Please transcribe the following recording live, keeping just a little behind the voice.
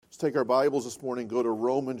take our Bibles this morning, go to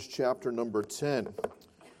Romans chapter number 10.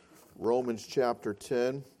 Romans chapter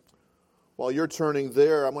 10. While you're turning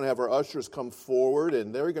there, I'm going to have our ushers come forward,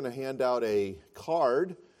 and they're going to hand out a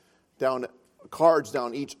cards down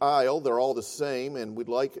each aisle. They're all the same, and we'd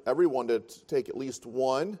like everyone to take at least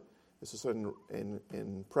one. This is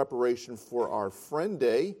in preparation for our Friend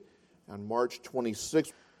Day on March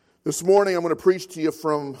 26th. This morning I'm going to preach to you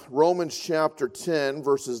from Romans chapter 10,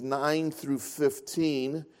 verses 9 through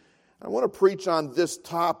 15. I want to preach on this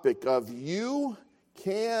topic of you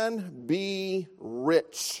can be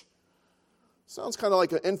rich. Sounds kind of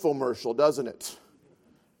like an infomercial, doesn't it?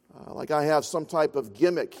 Like I have some type of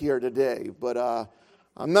gimmick here today, but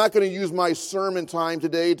I'm not going to use my sermon time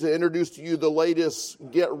today to introduce to you the latest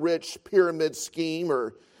get-rich pyramid scheme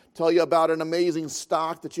or tell you about an amazing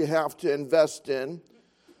stock that you have to invest in.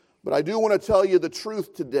 But I do want to tell you the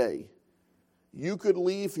truth today. You could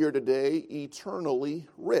leave here today eternally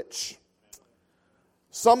rich.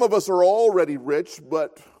 Some of us are already rich,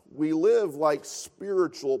 but we live like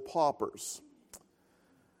spiritual paupers.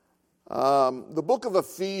 The book of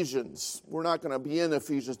Ephesians, we're not going to be in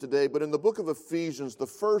Ephesians today, but in the book of Ephesians, the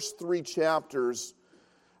first 3 chapters,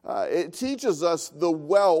 it teaches us the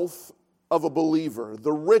wealth of a believer,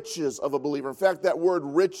 the riches of a believer. In fact, that word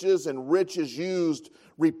riches and rich is used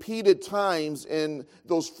repeated times in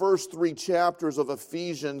those first 3 chapters of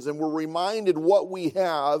Ephesians, and we're reminded what we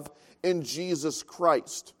have in Jesus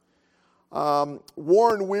Christ. Warren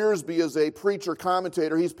Wiersbe is a preacher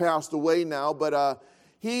commentator. He's passed away now, but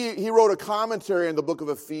he wrote a commentary on the book of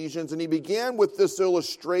Ephesians, and he began with this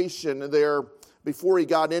illustration there before he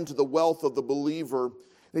got into the wealth of the believer.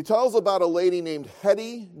 And he tells about a lady named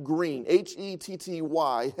Hetty Green, Hetty,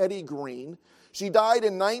 Hetty Green. She died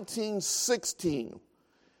in 1916,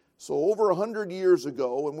 so over 100 years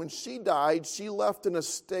ago. And when she died, she left an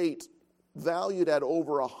estate valued at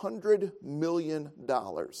over $100 million.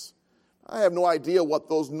 I have no idea what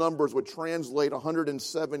those numbers would translate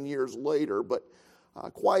 107 years later, but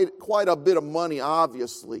quite a bit of money,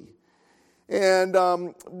 obviously. And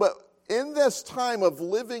but in this time of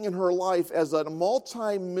living in her life as a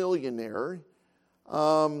multi-millionaire,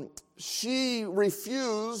 she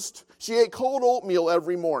ate cold oatmeal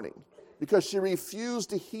every morning because she refused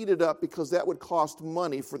to heat it up because that would cost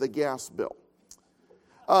money for the gas bill.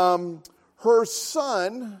 Her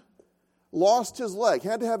son lost his leg,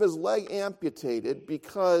 had to have his leg amputated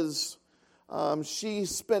because she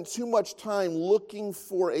spent too much time looking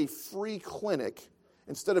for a free clinic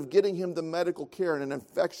instead of getting him the medical care, and an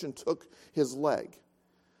infection took his leg.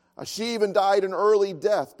 She even died an early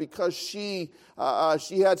death because she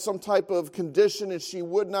had some type of condition and she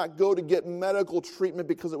would not go to get medical treatment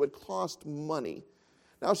because it would cost money.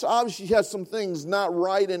 Now, so obviously she has some things not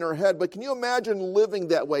right in her head, but can you imagine living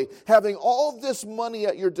that way, having all this money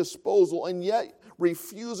at your disposal and yet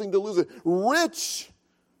refusing to lose it? Rich,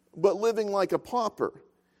 but living like a pauper.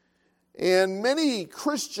 And many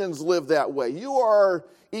Christians live that way. You are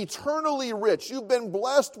eternally rich. You've been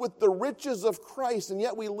blessed with the riches of Christ, and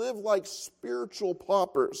yet we live like spiritual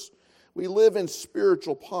paupers. We live in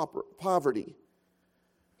spiritual poverty.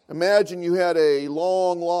 Imagine you had a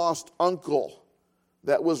long-lost uncle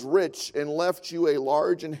that was rich and left you a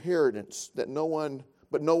large inheritance that no one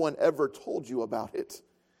ever told you about it.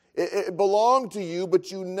 It belonged to you,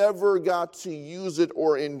 but you never got to use it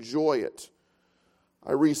or enjoy it.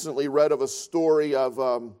 I recently read of a story of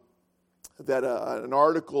an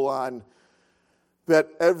article on that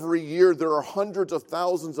every year there are hundreds of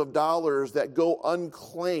thousands of dollars that go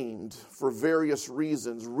unclaimed for various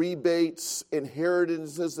reasons. Rebates,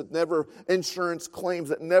 inheritances insurance claims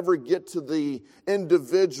that never get to the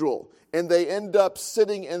individual. And they end up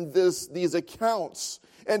sitting in these accounts.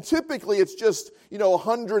 And typically it's just,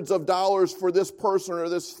 hundreds of dollars for this person or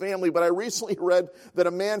this family. But I recently read that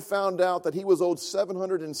a man found out that he was owed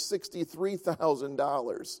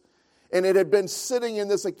 $763,000. And it had been sitting in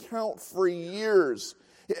this account for years.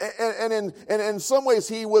 And in some ways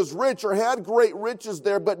he was rich or had great riches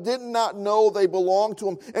there, but did not know they belonged to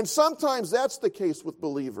him. And sometimes that's the case with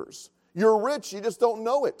believers. You're rich, you just don't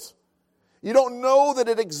know it. You don't know that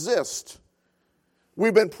it exists.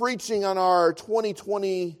 We've been preaching on our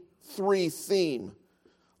 2023 theme,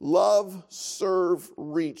 Love, Serve,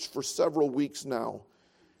 Reach, for several weeks now.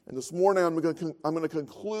 And this morning I'm going to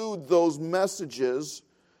conclude those messages,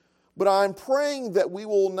 but I'm praying that we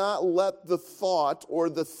will not let the thought or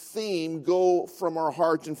the theme go from our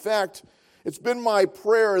hearts. In fact, it's been my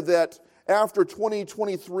prayer that after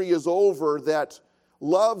 2023 is over, that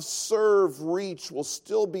Love, Serve, Reach will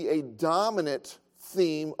still be a dominant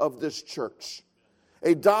theme of this church.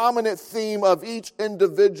 a dominant theme of each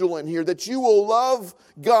individual in here, that you will love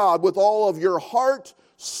God with all of your heart,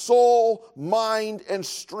 soul, mind, and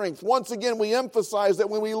strength. Once again, we emphasize that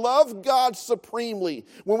when we love God supremely,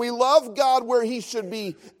 when we love God where He should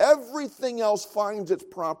be, everything else finds its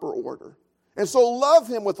proper order. And so love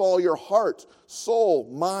Him with all your heart, soul,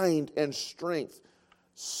 mind, and strength.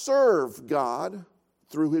 Serve God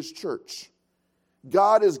through His church.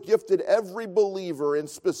 God has gifted every believer in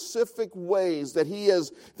specific ways that He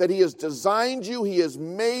has designed you, He has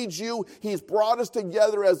made you, He's brought us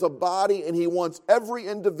together as a body, and He wants every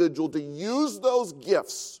individual to use those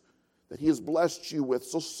gifts that He has blessed you with.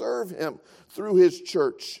 So serve Him through His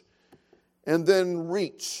church. And then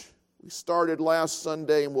reach. We started last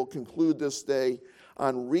Sunday and we'll conclude this day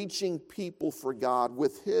on reaching people for God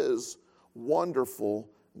with His wonderful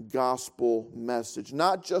gospel message,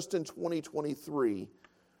 not just in 2023,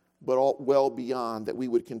 but well beyond, that we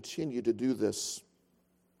would continue to do this.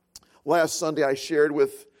 Last Sunday I shared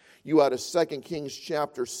with you out of 2 Kings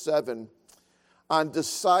chapter 7 on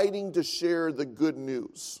deciding to share the good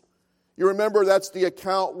news. You remember that's the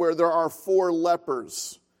account where there are 4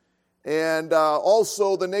 lepers, and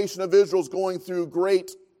also the nation of Israel is going through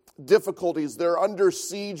great difficulties. They're under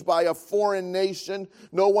siege by a foreign nation.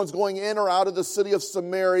 No one's going in or out of the city of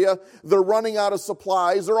Samaria. They're running out of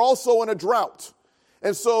supplies. They're also in a drought.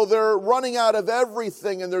 And so they're running out of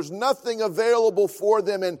everything, and there's nothing available for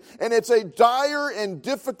them. And it's a dire and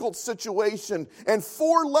difficult situation. And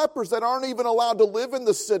 4 lepers that aren't even allowed to live in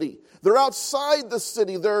the city. They're outside the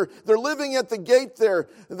city. They're living at the gate there.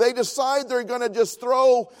 They decide they're going to just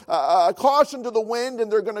throw caution to the wind,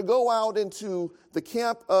 and they're going to go out into the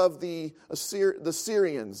camp of the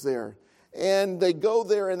Syrians there. And they go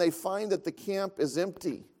there, and they find that the camp is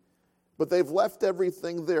empty. But they've left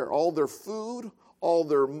everything there. All their food, all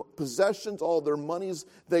their possessions, all their monies.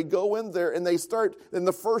 They go in there and they start, in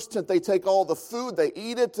the first tent, they take all the food, they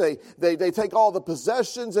eat it, they take all the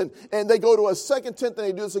possessions, and they go to a second tent and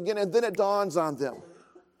they do this again, and then it dawns on them.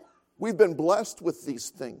 We've been blessed with these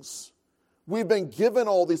things. We've been given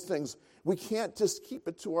all these things. We can't just keep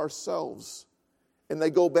it to ourselves. And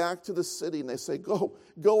they go back to the city and they say,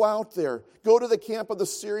 go out there. Go to the camp of the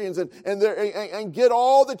Syrians and get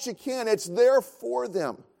all that you can. It's there for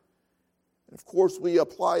them. And of course, we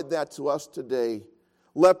applied that to us today.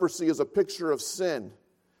 Leprosy is a picture of sin.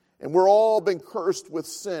 And we're all been cursed with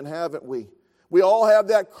sin, haven't we? We all have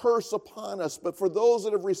that curse upon us. But for those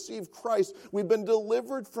that have received Christ, we've been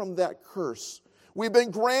delivered from that curse. We've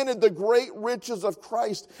been granted the great riches of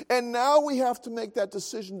Christ. And now we have to make that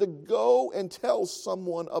decision to go and tell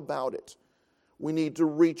someone about it. We need to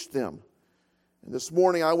reach them. And this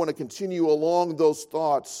morning, I want to continue along those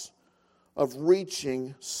thoughts of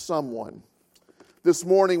reaching someone. This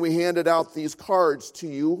morning we handed out these cards to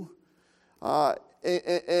you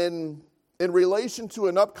in relation to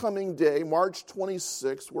an upcoming day, March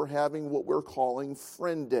 26th, we're having what we're calling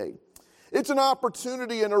Friend Day. It's an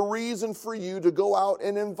opportunity and a reason for you to go out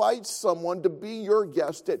and invite someone to be your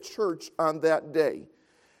guest at church on that day.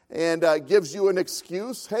 And gives you an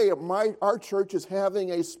excuse, hey, our church is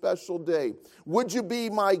having a special day. Would you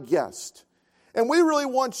be my guest? And we really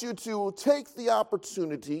want you to take the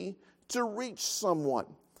opportunity to reach someone.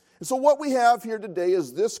 And so what we have here today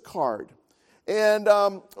is this card. And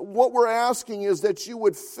what we're asking is that you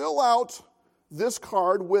would fill out this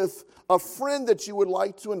card with a friend that you would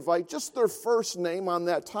like to invite, just their first name on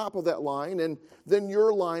that top of that line, and then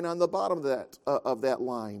your line on the bottom of that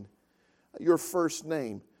line, your first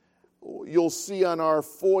name. You'll see on our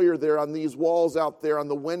foyer there, on these walls out there, on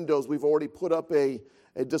the windows, we've already put up a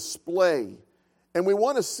display. And we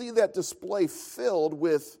want to see that display filled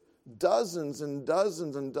with dozens and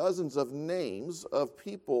dozens and dozens of names of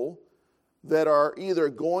people that are either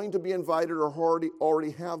going to be invited or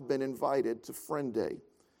already have been invited to Friend Day.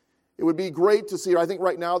 It would be great to see, I think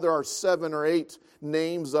right now there are 7 or 8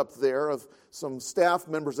 names up there of some staff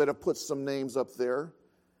members that have put some names up there.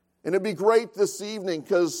 And it'd be great this evening,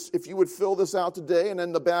 because if you would fill this out today, and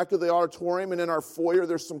in the back of the auditorium and in our foyer,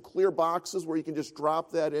 there's some clear boxes where you can just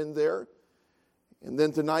drop that in there. And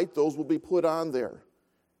then tonight, those will be put on there.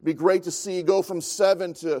 It'd be great to see you go from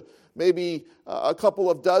 7 to maybe a couple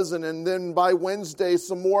of dozen, and then by Wednesday,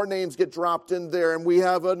 some more names get dropped in there, and we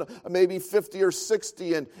have maybe 50 or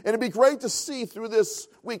 60. And it'd be great to see through this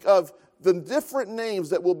week of the different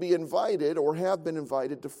names that will be invited or have been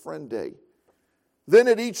invited to Friend Day. Then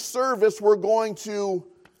at each service, we're going to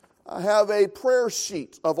have a prayer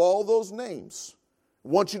sheet of all those names. I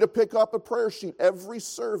want you to pick up a prayer sheet every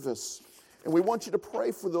service. And we want you to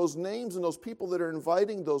pray for those names and those people that are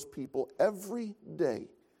inviting those people every day.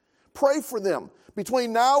 Pray for them.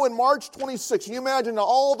 Between now and March 26th, can you imagine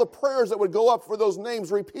all the prayers that would go up for those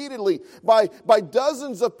names repeatedly by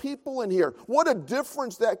dozens of people in here? What a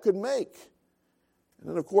difference that could make. And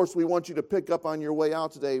then, of course, we want you to pick up on your way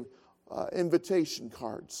out today invitation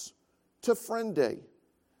cards to Friend Day.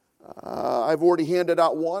 I've already handed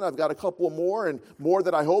out one. I've got a couple more and more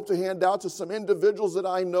that I hope to hand out to some individuals that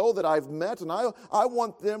I know that I've met. And I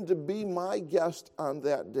want them to be my guest on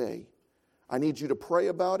that day. I need you to pray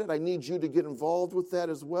about it. I need you to get involved with that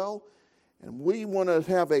as well. And we want to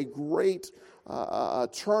have a great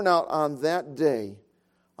turnout on that day.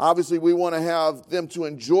 Obviously, we want to have them to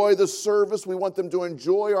enjoy the service. We want them to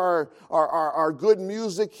enjoy our good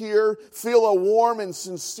music here, feel a warm and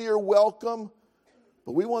sincere welcome.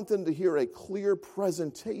 But we want them to hear a clear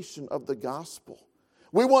presentation of the gospel.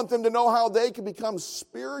 We want them to know how they can become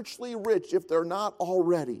spiritually rich if they're not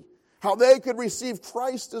already. How they could receive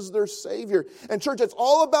Christ as their Savior. And church, it's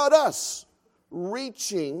all about us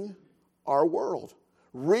reaching our world,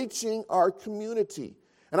 reaching our community.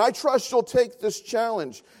 And I trust you'll take this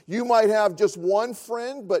challenge. You might have just one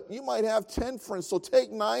friend, but you might have 10 friends. So take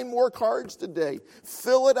 9 more cards today.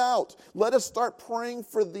 Fill it out. Let us start praying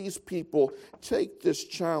for these people. Take this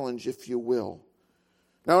challenge, if you will.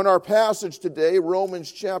 Now, in our passage today, Romans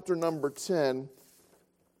chapter number 10,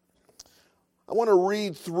 I want to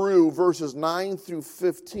read through verses 9 through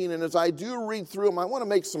 15. And as I do read through them, I want to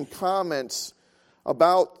make some comments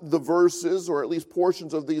about the verses, or at least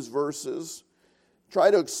portions of these verses. Try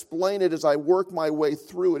to explain it as I work my way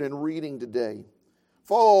through it in reading today.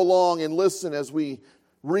 Follow along and listen as we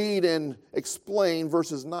read and explain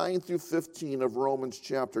verses 9 through 15 of Romans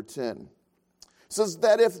chapter 10. It says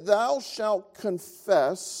that if thou shalt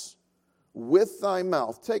confess with thy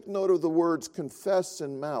mouth, take note of the words confess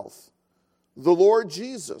and mouth, the Lord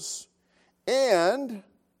Jesus, and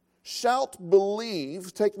shalt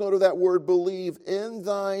believe, take note of that word believe, in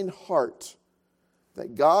thine heart,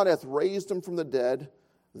 that God hath raised him from the dead,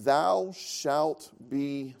 thou shalt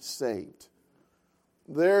be saved.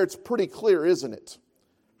 There, it's pretty clear, isn't it?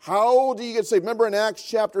 How do you get saved? Remember in Acts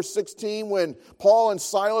chapter 16 when Paul and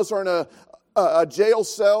Silas are in a jail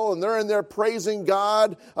cell and they're in there praising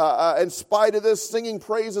God in spite of this, singing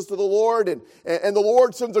praises to the Lord. And the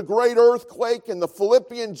Lord sends a great earthquake and the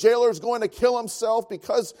Philippian jailer is going to kill himself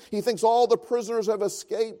because he thinks all the prisoners have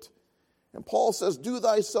escaped. And Paul says, do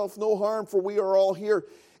thyself no harm, for we are all here.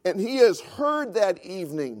 And he has heard that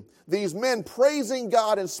evening these men praising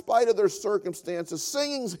God in spite of their circumstances,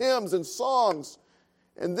 singing hymns and songs.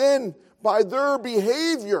 And then by their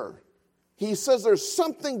behavior, he says there's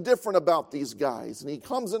something different about these guys. And he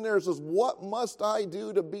comes in there and says, what must I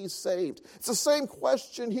do to be saved? It's the same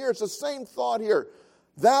question here. It's the same thought here.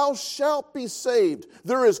 Thou shalt be saved.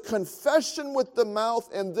 There is confession with the mouth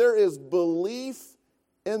and there is belief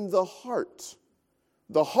in the heart.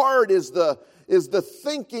 The heart is the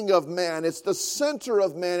thinking of man. It's the center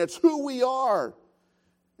of man. It's who we are.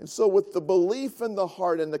 And so with the belief in the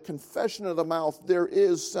heart and the confession of the mouth, there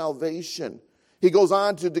is salvation. He goes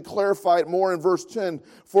on to clarify it more in verse 10.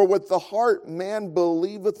 For with the heart man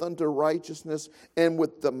believeth unto righteousness, and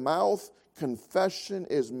with the mouth confession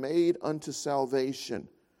is made unto salvation.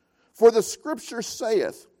 For the scripture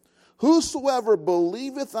saith, whosoever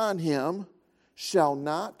believeth on him shall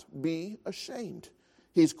not be ashamed.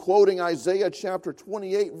 He's quoting Isaiah chapter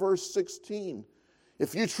 28, verse 16.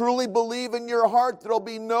 If you truly believe in your heart, there'll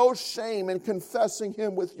be no shame in confessing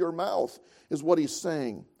him with your mouth, is what he's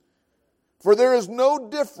saying. For there is no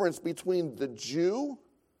difference between the Jew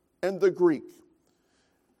and the Greek.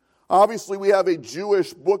 Obviously, we have a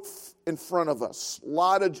Jewish book in front of us. A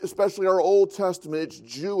lot of, especially our Old Testament, it's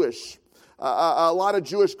Jewish. A lot of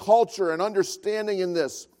Jewish culture and understanding in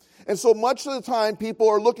this. And so much of the time, people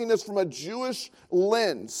are looking at this from a Jewish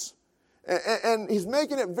lens. And he's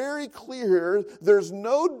making it very clear here, there's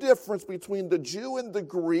no difference between the Jew and the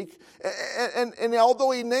Greek. And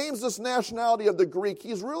although he names this nationality of the Greek,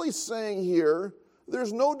 he's really saying here,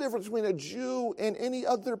 there's no difference between a Jew and any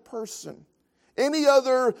other person. Any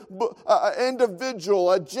other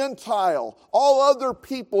individual, a Gentile, all other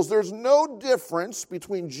peoples. There's no difference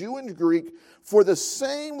between Jew and Greek, for the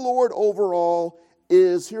same Lord over all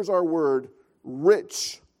is, here's our word,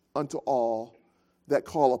 rich unto all that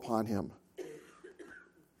call upon him.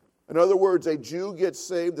 In other words, a Jew gets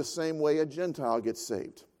saved the same way a Gentile gets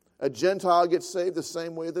saved. A Gentile gets saved the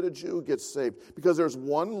same way that a Jew gets saved. Because there's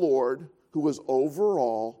one Lord who is over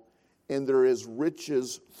all, and there is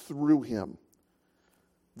riches through him.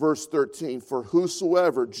 Verse 13, for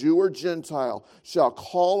whosoever, Jew or Gentile, shall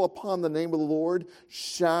call upon the name of the Lord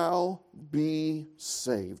shall be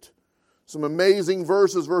saved. Some amazing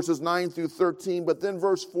verses 9 through 13. But then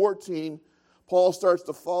verse 14, Paul starts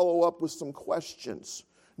to follow up with some questions.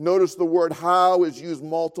 Notice the word how is used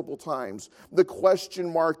multiple times. The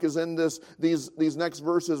question mark is in these next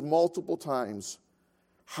verses multiple times.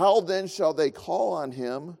 How then shall they call on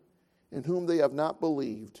him in whom they have not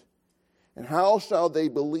believed? And how shall they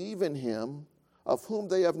believe in him of whom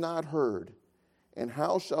they have not heard? And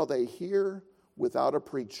how shall they hear without a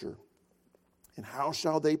preacher? And how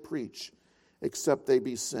shall they preach except they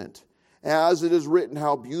be sent? As it is written,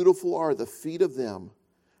 how beautiful are the feet of them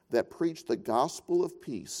that preach the gospel of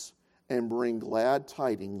peace and bring glad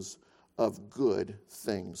tidings of good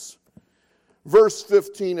things. Verse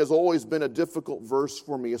 15 has always been a difficult verse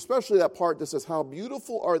for me, especially that part that says, how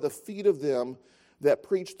beautiful are the feet of them that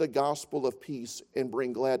preach the gospel of peace and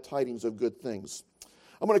bring glad tidings of good things.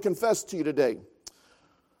 I'm going to confess to you today,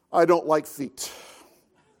 I don't like feet,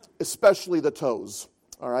 especially the toes,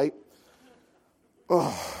 all right?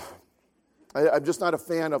 I'm just not a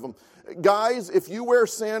fan of them. Guys, if you wear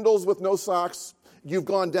sandals with no socks, you've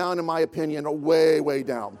gone down, in my opinion, way, way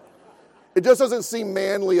down. It just doesn't seem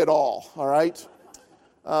manly at all right?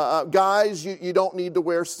 Guys, you don't need to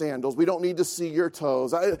wear sandals. We don't need to see your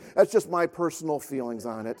toes. That's just my personal feelings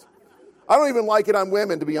on it. I don't even like it on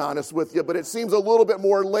women, to be honest with you, but it seems a little bit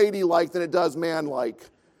more ladylike than it does manlike.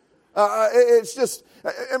 It's just,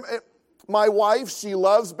 my wife, she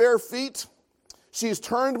loves bare feet. She's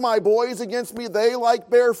turned my boys against me. They like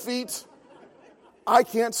bare feet. I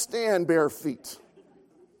can't stand bare feet.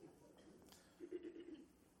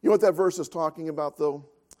 You know what that verse is talking about, though?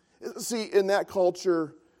 See, in that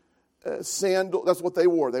culture, that's what they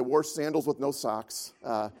wore. They wore sandals with no socks.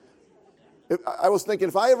 I was thinking,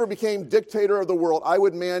 if I ever became dictator of the world, I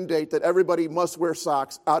would mandate that everybody must wear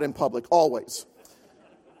socks out in public, always.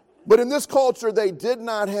 But in this culture, they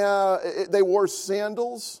wore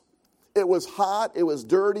sandals. It was hot, it was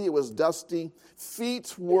dirty, it was dusty.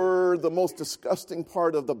 Feet were the most disgusting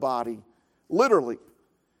part of the body, literally.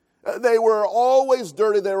 They were always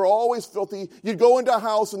dirty, they were always filthy. You'd go into a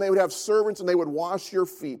house and they would have servants and they would wash your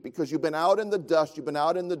feet because you've been out in the dust, you've been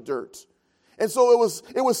out in the dirt. And so it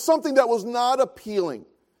was something that was not appealing.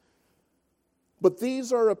 But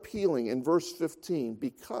these are appealing in verse 15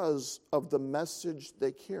 because of the message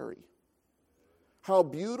they carry. How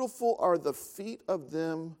beautiful are the feet of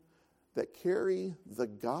them that carry the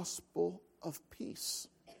gospel of peace.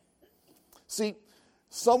 See,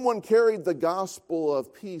 someone carried the gospel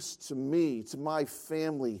of peace to me, to my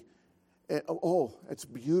family. And, it's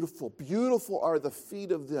beautiful. Beautiful are the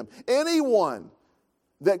feet of them. Anyone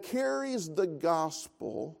that carries the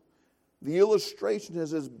gospel, the illustration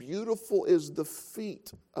is as beautiful as the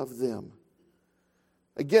feet of them.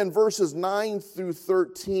 Again, verses 9 through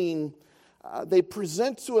 13, they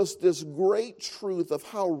present to us this great truth of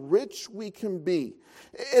how rich we can be.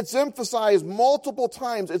 It's emphasized multiple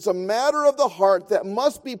times. It's a matter of the heart that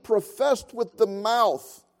must be professed with the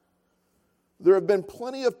mouth. There have been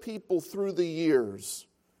plenty of people through the years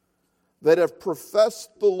that have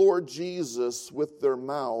professed the Lord Jesus with their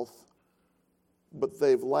mouth, but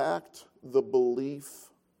they've lacked the belief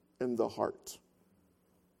in the heart.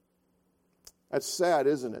 That's sad,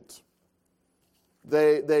 isn't it?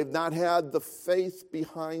 They've not had the faith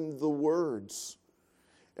behind the words.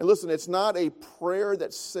 And listen, it's not a prayer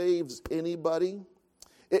that saves anybody.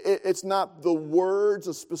 It's not the words,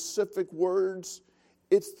 the specific words.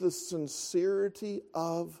 It's the sincerity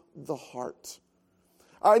of the heart.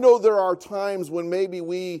 I know there are times when maybe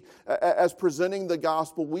we, as presenting the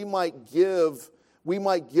gospel, we might give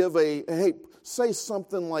hey, say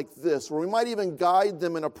something like this, or we might even guide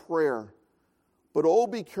them in a prayer. But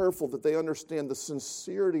be careful that they understand the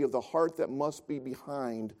sincerity of the heart that must be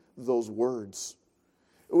behind those words.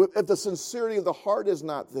 If the sincerity of the heart is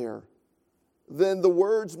not there, then the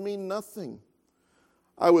words mean nothing.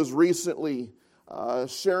 I was recently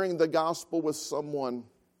sharing the gospel with someone,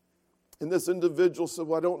 and this individual said,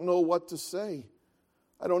 well, I don't know what to say.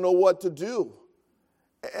 I don't know what to do.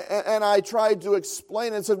 And I tried to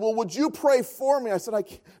explain and said, well, would you pray for me? I said,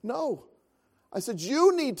 no. I said,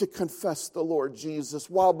 you need to confess the Lord Jesus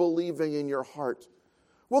while believing in your heart.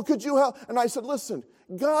 Well, could you help? And I said, listen,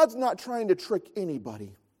 God's not trying to trick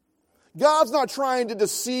anybody. God's not trying to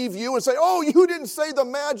deceive you and say, you didn't say the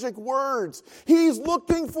magic words. He's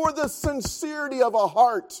looking for the sincerity of a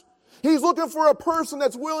heart. He's looking for a person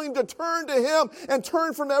that's willing to turn to Him and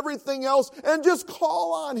turn from everything else and just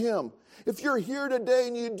call on Him. If you're here today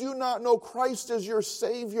and you do not know Christ as your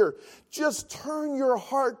Savior, just turn your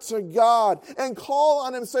heart to God and call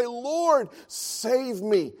on Him and say, Lord, save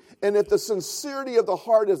me. And if the sincerity of the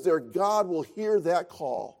heart is there, God will hear that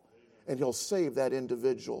call and He'll save that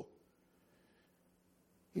individual.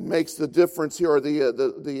 He makes the difference here, or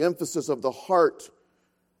the emphasis of the heart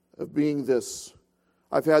of being this.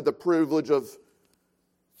 I've had the privilege of,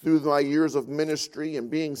 through my years of ministry and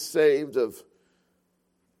being saved, of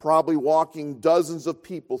probably walking dozens of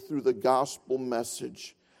people through the gospel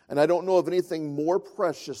message. And I don't know of anything more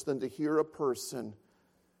precious than to hear a person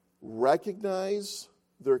recognize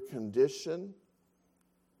their condition,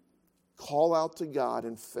 call out to God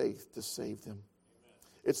in faith to save them.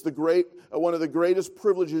 It's one of the greatest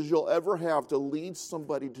privileges you'll ever have, to lead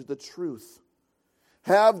somebody to the truth.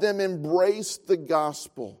 Have them embrace the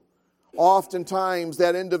gospel. Oftentimes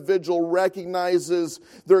that individual recognizes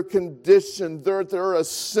their condition, they're a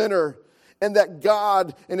sinner, and that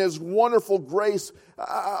God in His wonderful grace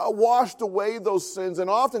washed away those sins. And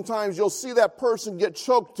oftentimes you'll see that person get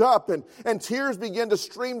choked up and tears begin to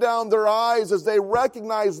stream down their eyes as they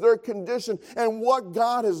recognize their condition and what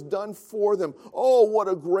God has done for them. Oh, what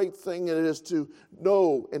a great thing it is to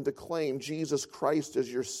know and to claim Jesus Christ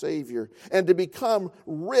as your Savior and to become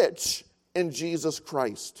rich in Jesus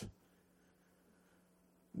Christ.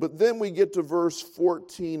 But then we get to verse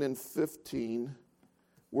 14 and 15,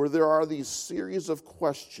 where there are these series of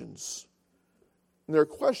questions. And they're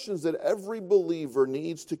questions that every believer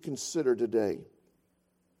needs to consider today.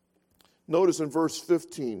 Notice in verse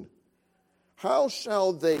 15, how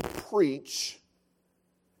shall they preach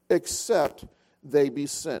except they be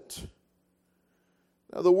sent?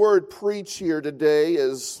 Now the word preach here today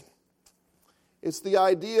it's the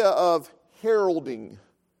idea of heralding.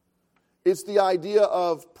 It's the idea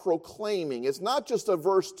of proclaiming. It's not just a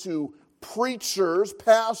verse to preachers,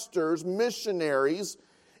 pastors, missionaries.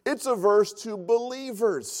 It's a verse to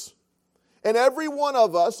believers. And every one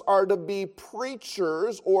of us are to be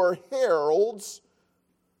preachers or heralds,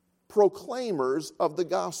 proclaimers of the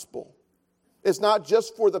gospel. It's not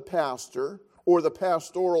just for the pastor or the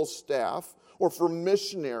pastoral staff or for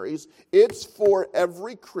missionaries. It's for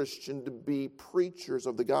every Christian to be preachers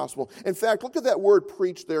of the gospel. In fact, look at that word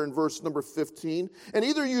preach there in verse number 15. And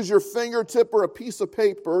either use your fingertip or a piece of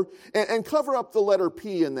paper and cover up the letter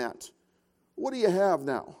P in that. What do you have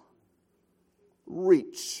now?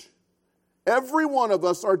 Reach. Every one of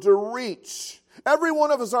us are to reach. Every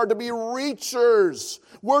one of us are to be reachers.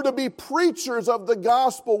 We're to be preachers of the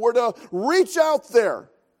gospel. We're to reach out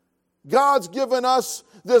there. God's given us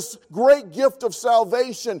this great gift of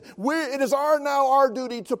salvation. It is now our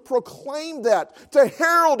duty to proclaim that, to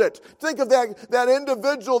herald it. Think of that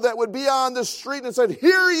individual that would be on the street and said,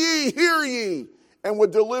 "Hear ye," and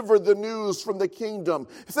would deliver the news from the kingdom.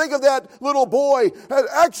 Think of that little boy,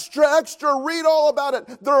 extra, read all about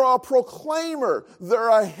it. They're a proclaimer. They're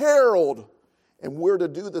a herald. And we're to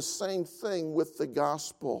do the same thing with the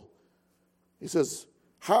gospel. He says,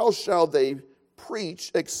 how shall they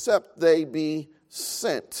preach except they be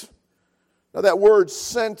sent? Now that word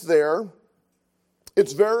sent there,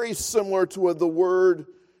 it's very similar to the word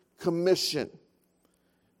commission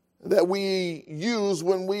that we use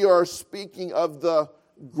when we are speaking of the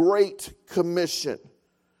Great Commission.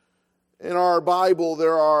 In our Bible,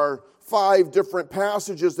 there are 5 different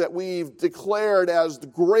passages that we've declared as the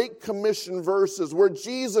Great Commission verses where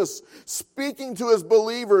Jesus, speaking to His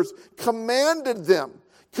believers, commanded them,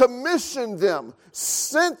 commissioned them,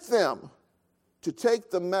 sent them to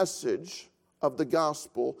take the message of the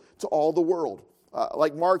gospel to all the world.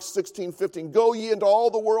 Like Mark 16:15, go ye into all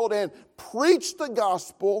the world and preach the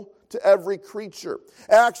gospel to every creature.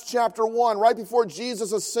 Acts chapter 1, right before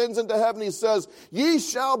Jesus ascends into heaven, He says, ye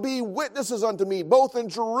shall be witnesses unto me, both in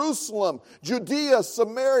Jerusalem, Judea,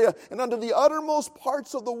 Samaria, and unto the uttermost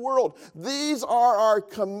parts of the world. These are our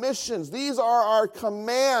commissions. These are our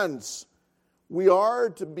commands. We are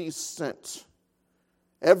to be sent.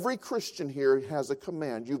 Every Christian here has a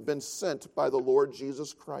command. You've been sent by the Lord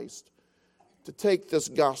Jesus Christ to take this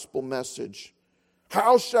gospel message.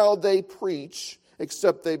 How shall they preach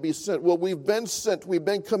except they be sent? Well, we've been sent. We've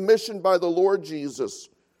been commissioned by the Lord Jesus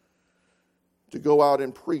to go out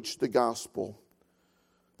and preach the gospel.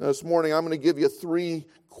 Now, this morning, I'm going to give you 3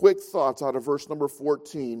 quick thoughts out of verse number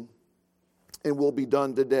 14, and we'll be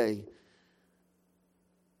done today.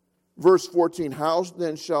 Verse 14, how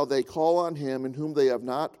then shall they call on Him in whom they have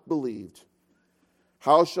not believed?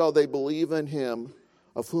 How shall they believe in Him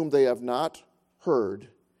of whom they have not heard?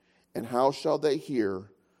 And how shall they hear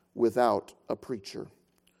without a preacher?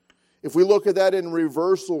 If we look at that in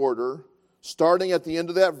reverse order, starting at the end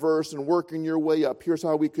of that verse and working your way up, here's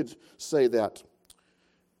how we could say that.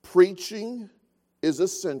 Preaching is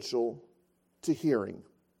essential to hearing.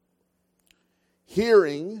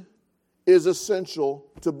 Hearing is essential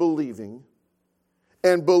to believing.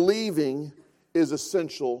 And believing is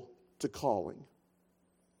essential to calling.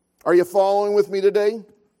 Are you following with me today?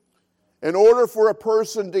 In order for a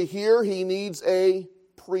person to hear, he needs a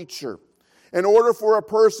preacher. In order for a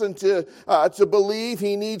person to believe,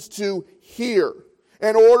 he needs to hear.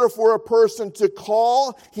 In order for a person to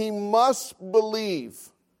call, he must believe.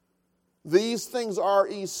 These things are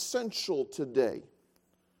essential today.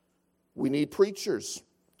 We need preachers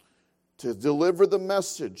to deliver the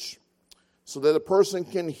message so that a person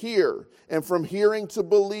can hear, and from hearing to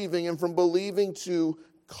believing, and from believing to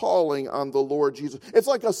calling on the Lord Jesus. It's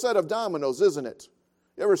like a set of dominoes, isn't it?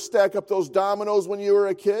 You ever stack up those dominoes when you were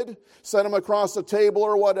a kid? Set them across the table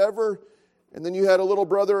or whatever, and then you had a little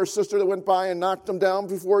brother or sister that went by and knocked them down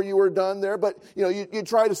before you were done there. But you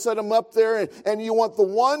try to set them up there, and you want the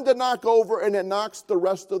one to knock over, and it knocks the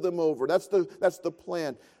rest of them over. That's the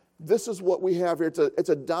plan. This is what we have here. It's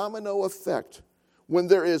a domino effect. When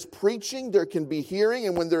there is preaching, there can be hearing,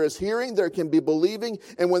 and when there is hearing, there can be believing,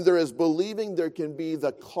 and when there is believing, there can be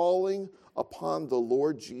the calling upon the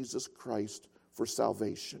Lord Jesus Christ for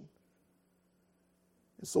salvation.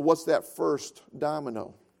 And so what's that first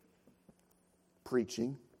domino?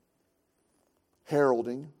 Preaching,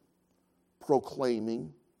 heralding,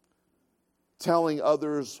 proclaiming, telling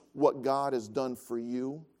others what God has done for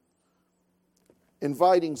you,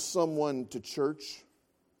 inviting someone to church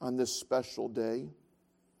on this special day,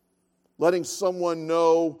 letting someone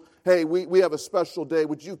know, hey, we have a special day,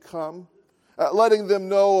 would you come? Letting them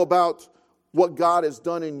know about what God has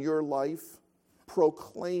done in your life,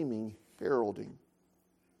 proclaiming, heralding.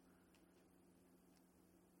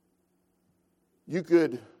 You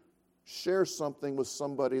could share something with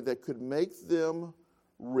somebody that could make them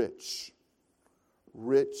rich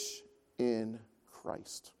in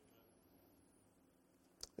Christ.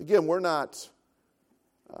 Again, we're not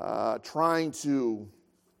trying to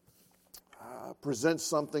present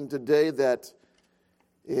something today that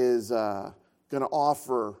is going to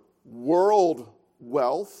offer world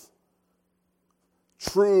wealth,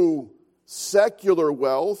 true secular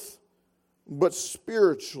wealth, but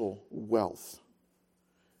spiritual wealth.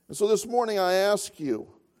 And so this morning I ask you,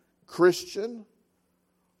 Christian,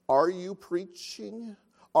 are you preaching?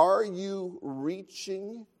 Are you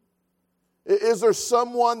reaching? Is there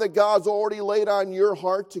someone that God's already laid on your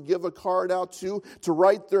heart to give a card out to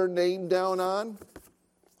write their name down on?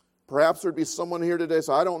 Perhaps there'd be someone here today,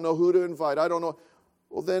 so I don't know who to invite. I don't know.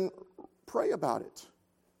 Well, then pray about it.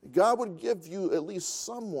 God would give you at least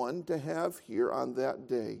someone to have here on that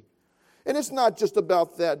day. And it's not just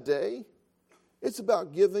about that day. It's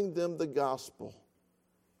about giving them the gospel,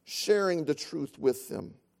 sharing the truth with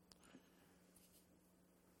them.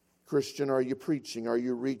 Christian, are you preaching? Are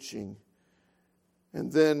you reaching?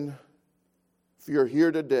 And then, if you're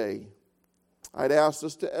here today, I'd ask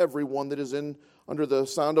this to everyone that is under the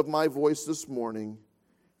sound of my voice this morning.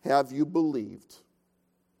 Have you believed?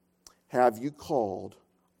 Have you called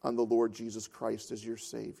on the Lord Jesus Christ as your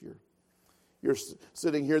Savior? You're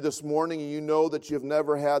sitting here this morning and you know that you've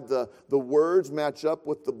never had the words match up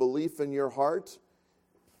with the belief in your heart.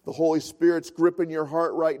 The Holy Spirit's gripping your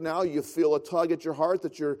heart right now. You feel a tug at your heart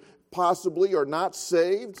that you're possibly or not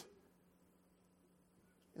saved.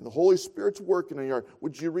 And the Holy Spirit's working in your heart.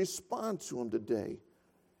 Would you respond to Him today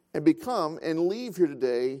and become and leave here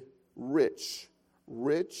today rich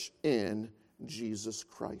in Jesus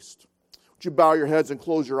Christ? Would you bow your heads and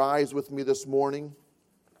close your eyes with me this morning?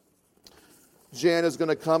 Jan is going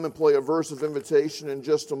to come and play a verse of invitation in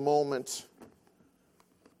just a moment.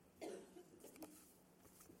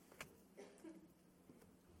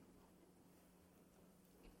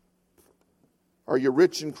 Are you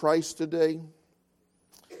rich in Christ today?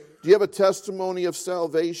 Do you have a testimony of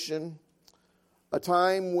salvation? A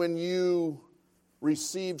time when you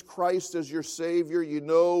received Christ as your Savior, you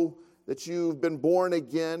know that you've been born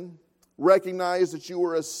again, recognize that you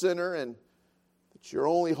were a sinner and that your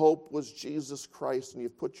only hope was Jesus Christ, and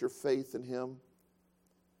you've put your faith in Him.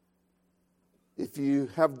 If you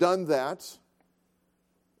have done that,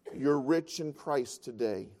 you're rich in Christ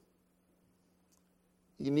today.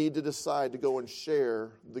 You need to decide to go and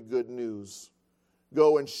share the good news.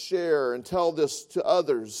 Go and share and tell this to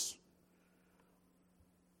others.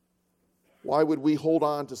 Why would we hold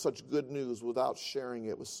on to such good news without sharing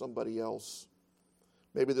it with somebody else?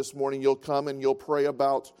 Maybe this morning you'll come and you'll pray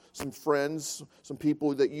about some friends, some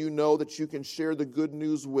people that you know that you can share the good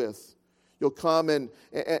news with. You'll come and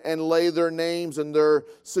lay their names and their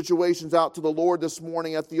situations out to the Lord this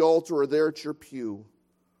morning at the altar or there at your pew.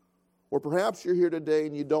 Or perhaps you're here today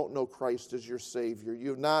and you don't know Christ as your Savior.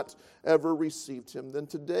 You've not ever received Him. Then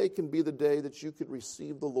today can be the day that you could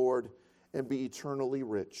receive the Lord and be eternally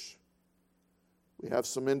rich. We have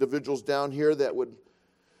some individuals down here that would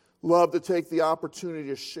love to take the opportunity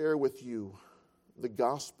to share with you the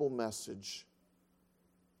gospel message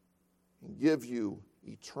and give you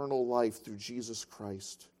eternal life through Jesus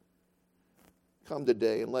Christ. Come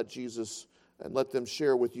today and let them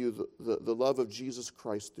share with you the love of Jesus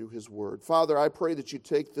Christ through His Word. Father, I pray that you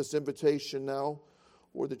take this invitation now,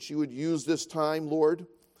 or that you would use this time, Lord.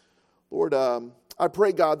 Lord, I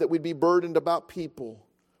pray, God, that we'd be burdened about people,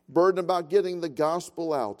 burdened about getting the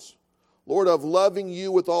gospel out. Lord, of loving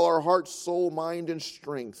you with all our heart, soul, mind, and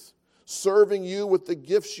strength. Serving you with the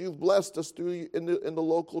gifts you've blessed us through in the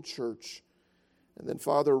local church. And then,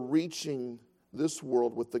 Father, reaching this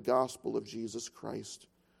world with the gospel of Jesus Christ.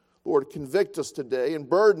 Lord, convict us today and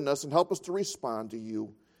burden us and help us to respond to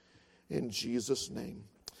you in Jesus' name.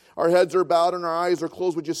 Our heads are bowed and our eyes are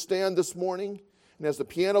closed. Would you stand this morning? And as the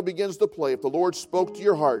piano begins to play, if the Lord spoke to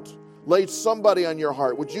your heart, laid somebody on your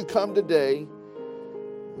heart, would you come today?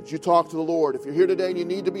 Would you talk to the Lord? If you're here today and you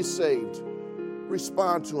need to be saved,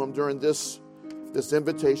 respond to Him during this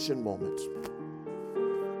invitation moment.